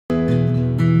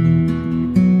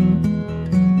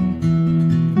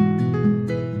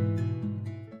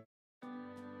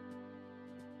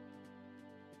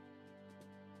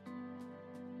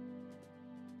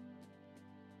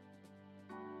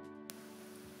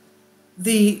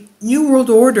The New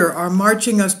World Order are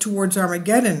marching us towards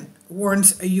Armageddon,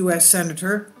 warns a U.S.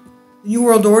 senator. The New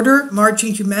World Order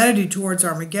marching humanity towards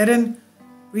Armageddon.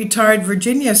 Retired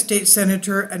Virginia State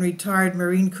Senator and retired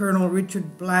Marine Colonel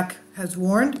Richard Black has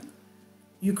warned.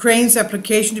 Ukraine's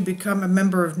application to become a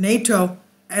member of NATO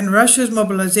and Russia's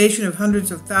mobilization of hundreds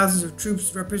of thousands of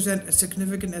troops represent a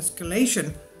significant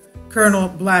escalation, Colonel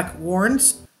Black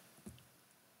warns.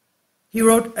 He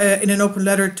wrote in an open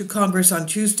letter to Congress on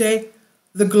Tuesday,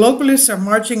 "The globalists are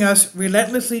marching us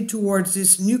relentlessly towards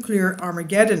this nuclear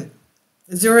Armageddon."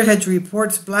 Zero Hedge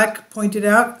reports, Black pointed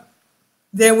out,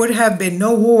 "There would have been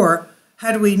no war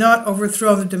had we not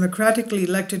overthrown the democratically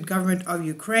elected government of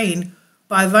Ukraine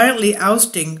by violently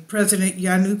ousting President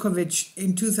Yanukovych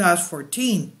in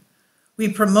 2014. We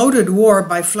promoted war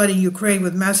by flooding Ukraine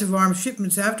with massive arms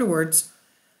shipments afterwards."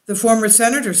 The former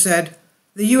senator said,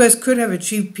 "The U.S. could have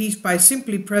achieved peace by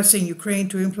simply pressing Ukraine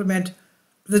to implement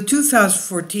the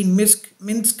 2014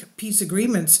 Minsk peace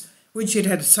agreements, which it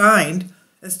had signed,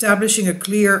 establishing a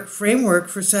clear framework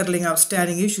for settling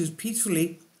outstanding issues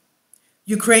peacefully.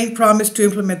 Ukraine promised to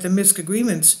implement the Minsk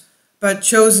agreements, but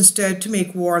chose instead to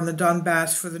make war on the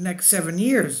Donbass for the next 7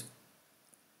 years."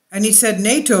 And he said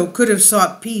NATO could have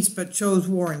sought peace but chose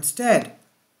war instead.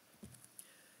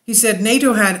 He said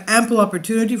NATO had ample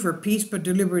opportunity for peace but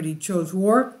deliberately chose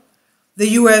war. The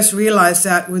U.S. realized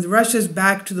that with Russia's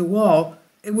back to the wall,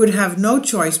 it would have no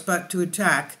choice but to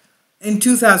attack. In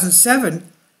 2007,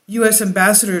 U.S.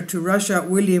 Ambassador to Russia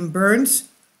William Burns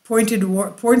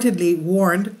pointedly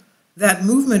warned that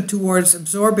movement towards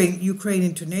absorbing Ukraine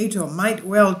into NATO might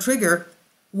well trigger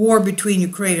war between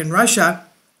Ukraine and Russia.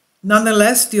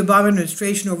 Nonetheless, the Obama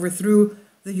administration overthrew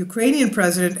the Ukrainian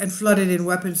president and flooded in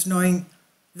weapons, knowing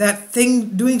that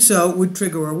doing so would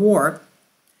trigger a war.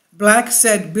 Black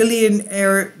said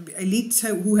billionaire elites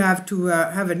who have to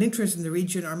have an interest in the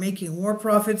region are making war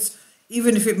profits,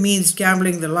 even if it means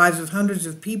gambling the lives of hundreds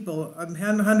of people,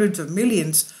 hundreds of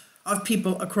millions of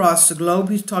people across the globe.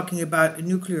 He's talking about a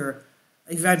nuclear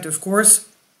event, of course.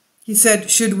 He said,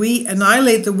 "Should we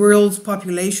annihilate the world's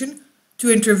population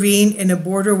to intervene in a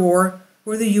border war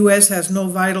where the U.S. has no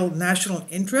vital national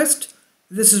interest?"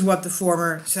 This is what the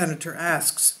former senator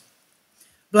asks.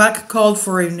 Black called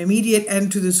for an immediate end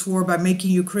to this war by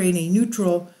making Ukraine a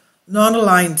neutral,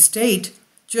 non-aligned state,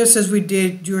 just as we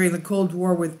did during the Cold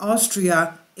War with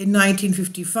Austria in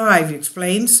 1955, he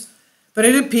explains. But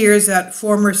it appears that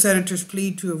former senators'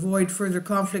 plea to avoid further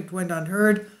conflict went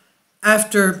unheard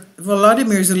after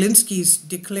Volodymyr Zelensky's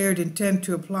declared intent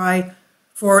to apply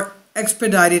for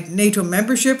expedited NATO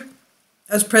membership,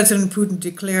 as President Putin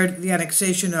declared the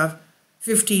annexation of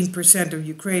 15% of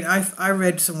Ukraine. I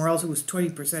read somewhere else it was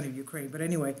 20% of Ukraine, but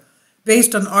anyway.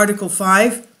 Based on Article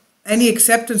 5, any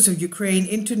acceptance of Ukraine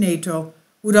into NATO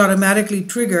would automatically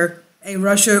trigger a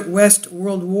Russia-West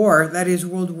World War, that is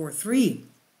World War III.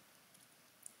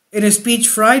 In a speech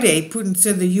Friday, Putin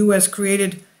said the U.S.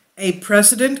 created a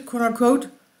precedent, quote-unquote,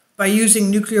 by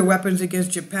using nuclear weapons against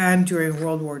Japan during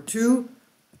World War II.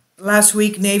 Last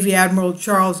week, Navy Admiral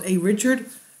Charles A. Richard,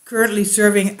 currently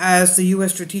serving as the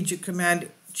U.S. Strategic Command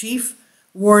Chief,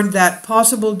 warned that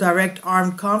possible direct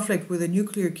armed conflict with a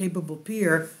nuclear-capable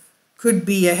peer could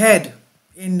be ahead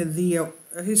in the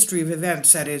history of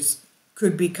events, that is,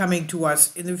 could be coming to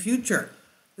us in the future.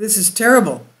 This is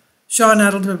terrible. Sean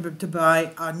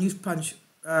Adeltabai on News Punch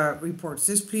reports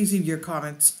this. Please leave your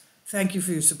comments. Thank you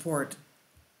for your support.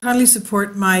 Kindly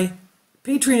support my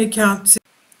Patreon account.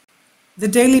 The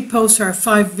daily posts are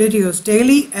 5 videos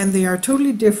daily, and they are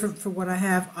totally different from what I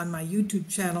have on my YouTube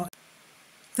channel.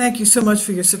 Thank you so much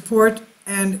for your support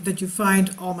and that you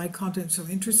find all my content so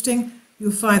interesting.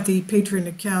 You'll find the Patreon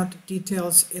account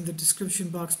details in the description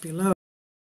box below.